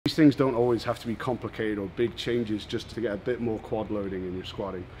These things don't always have to be complicated or big changes just to get a bit more quad loading in your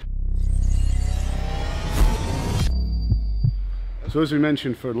squatting. So as we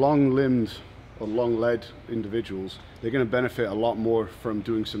mentioned, for long-limbed or long-legged individuals, they're going to benefit a lot more from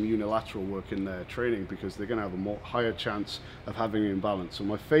doing some unilateral work in their training because they're going to have a higher chance of having an imbalance. So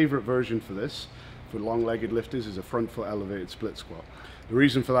my favorite version for this, for long-legged lifters, is a front foot elevated split squat. The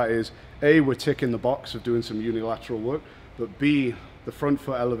reason for that is, A, we're ticking the box of doing some unilateral work, but B, the front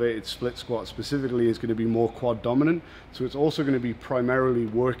foot elevated split squat specifically is going to be more quad dominant, so it's also going to be primarily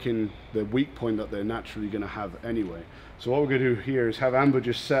working the weak point that they're naturally going to have anyway. So what we're going to do here is have Amber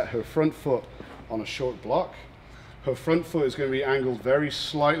just set her front foot on a short block. Her front foot is going to be angled very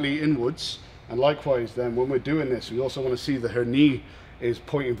slightly inwards, and likewise then when we're doing this, we also want to see that her knee is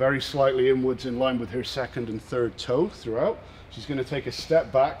pointing very slightly inwards in line with her second and third toe throughout. She's going to take a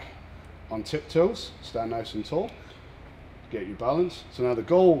step back on tiptoes, stand nice and tall, get your balance. So now the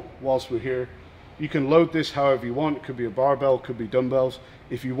goal whilst we're here, you can load this however you want. It could be a barbell, could be dumbbells.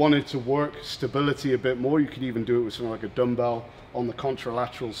 If you wanted to work stability a bit more, you could even do it with something like a dumbbell on the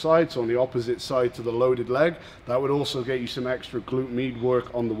contralateral side, so on the opposite side to the loaded leg. That would also get you some extra glute med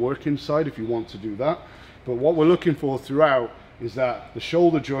work on the working side if you want to do that. But what we're looking for throughout is that the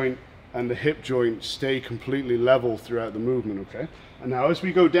shoulder joint and the hip joint stay completely level throughout the movement, okay? And now as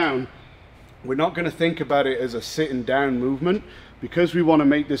we go down, we're not going to think about it as a sitting down movement. Because we want to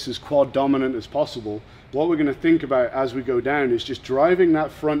make this as quad dominant as possible, what we're going to think about as we go down is just driving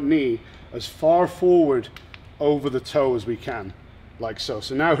that front knee as far forward over the toe as we can, like so.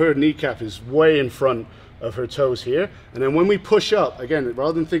 So now her kneecap is way in front of her toes here. And then when we push up, again,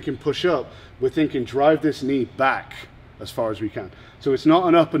 rather than thinking push up, we're thinking drive this knee back as far as we can. So it's not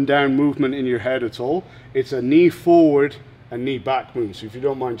an up and down movement in your head at all. It's a knee forward and knee back move. So if you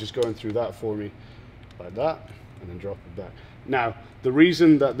don't mind just going through that for me, like that, and then drop it back. Now, the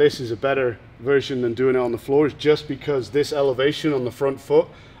reason that this is a better version than doing it on the floor is just because this elevation on the front foot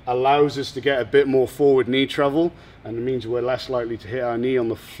allows us to get a bit more forward knee travel, and it means we're less likely to hit our knee on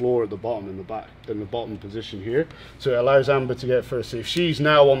the floor at the bottom in the back than the bottom position here. So it allows Amber to get first. So if she's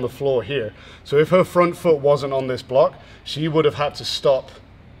now on the floor here, so if her front foot wasn't on this block, she would have had to stop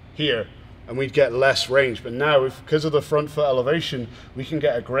here and we'd get less range. But now, because of the front foot elevation, we can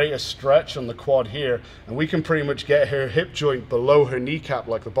get a greater stretch on the quad here, and we can pretty much get her hip joint below her kneecap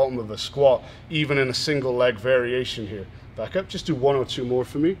like the bottom of a squat, even in a single leg variation here. Back up, just do one or two more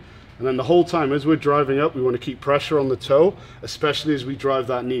for me. And then the whole time as we're driving up, we want to keep pressure on the toe, especially as we drive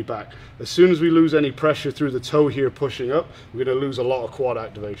that knee back. As soon as we lose any pressure through the toe here pushing up, we're going to lose a lot of quad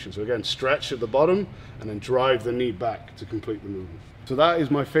activation. So again, stretch at the bottom and then drive the knee back to complete the movement. So that is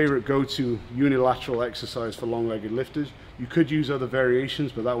my favorite go-to unilateral exercise for long-legged lifters. You could use other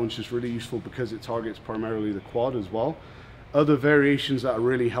variations, but that one's just really useful because it targets primarily the quad as well. Other variations that are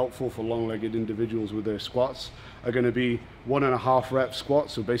really helpful for long-legged individuals with their squats are going to be 1.5 rep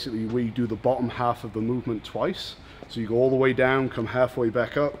squats. So basically we do the bottom half of the movement twice. So you go all the way down, come halfway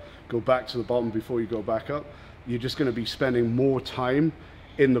back up, go back to the bottom before you go back up. You're just going to be spending more time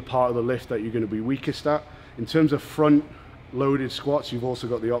in the part of the lift that you're going to be weakest at. In terms of front loaded squats, you've also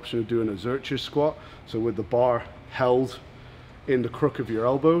got the option of doing a Zercher squat, so with the bar held in the crook of your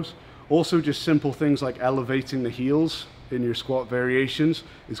elbows. Also just simple things like elevating the heels in your squat variations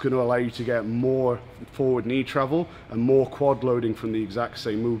is going to allow you to get more forward knee travel and more quad loading from the exact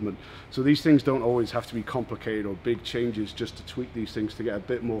same movement. So these things don't always have to be complicated or big changes just to tweak these things to get a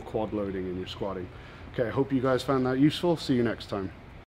bit more quad loading in your squatting. Okay, I hope you guys found that useful. See you next time.